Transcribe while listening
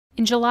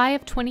In July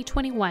of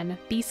 2021,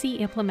 BC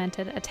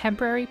implemented a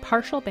temporary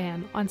partial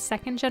ban on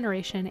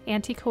second-generation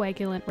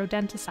anticoagulant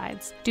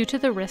rodenticides due to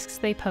the risks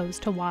they pose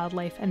to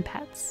wildlife and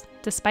pets.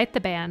 Despite the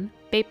ban,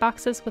 bait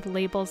boxes with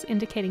labels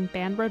indicating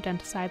banned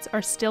rodenticides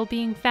are still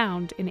being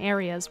found in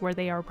areas where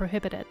they are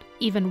prohibited.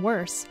 Even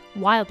worse,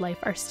 wildlife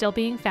are still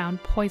being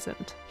found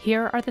poisoned.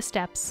 Here are the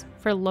steps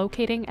for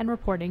locating and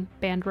reporting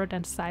banned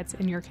rodenticides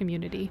in your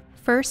community.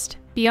 First,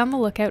 be on the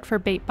lookout for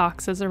bait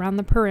boxes around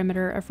the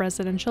perimeter of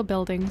residential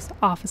buildings,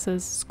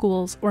 offices,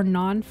 schools, or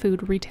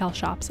non-food retail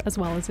shops, as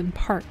well as in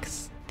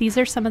parks. These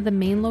are some of the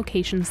main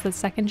locations that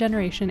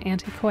second-generation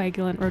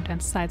anticoagulant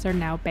rodenticides are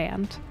now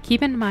banned.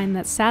 Keep in mind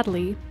that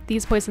sadly,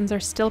 these poisons are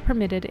still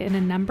permitted in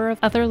a number of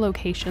other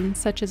locations,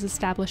 such as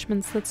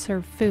establishments that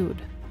serve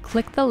food.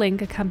 Click the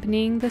link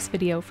accompanying this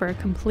video for a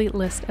complete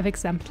list of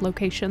exempt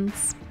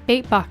locations.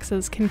 Bait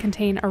boxes can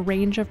contain a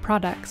range of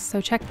products,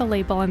 so check the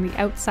label on the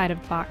outside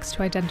of the box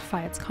to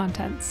identify its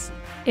contents.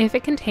 If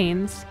it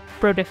contains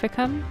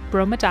brodifacoum,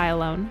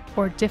 bromadiolone,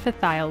 or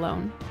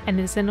diphthiolone, and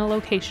is in a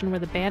location where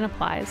the ban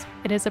applies,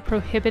 it is a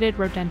prohibited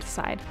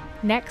rodenticide.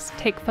 Next,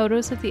 take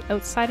photos of the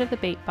outside of the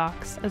bait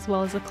box as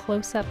well as a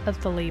close-up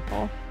of the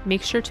label.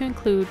 Make sure to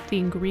include the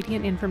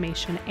ingredient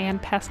information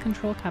and pest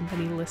control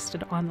company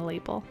listed on the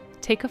label.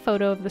 Take a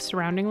photo of the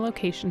surrounding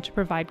location to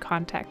provide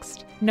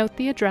context. Note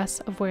the address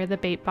of where the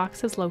bait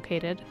box is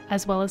located,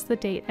 as well as the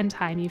date and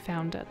time you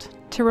found it.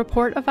 To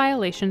report a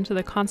violation to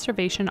the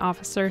Conservation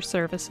Officer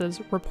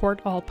Services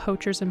Report All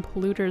Poachers and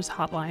Polluters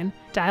hotline,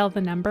 dial the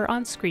number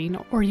on screen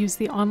or use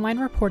the online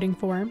reporting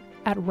form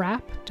at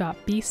rap.bc.ca.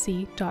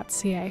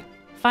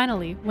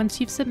 Finally,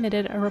 once you've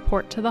submitted a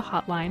report to the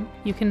hotline,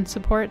 you can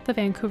support the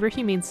Vancouver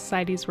Humane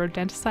Society's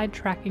Rodenticide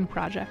Tracking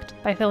Project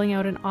by filling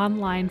out an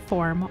online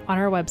form on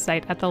our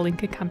website at the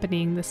link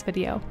accompanying this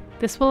video.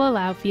 This will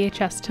allow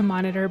VHS to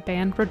monitor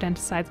banned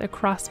rodenticides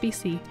across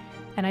BC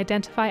and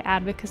identify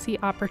advocacy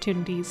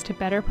opportunities to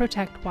better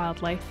protect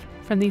wildlife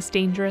from these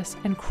dangerous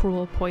and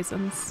cruel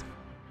poisons.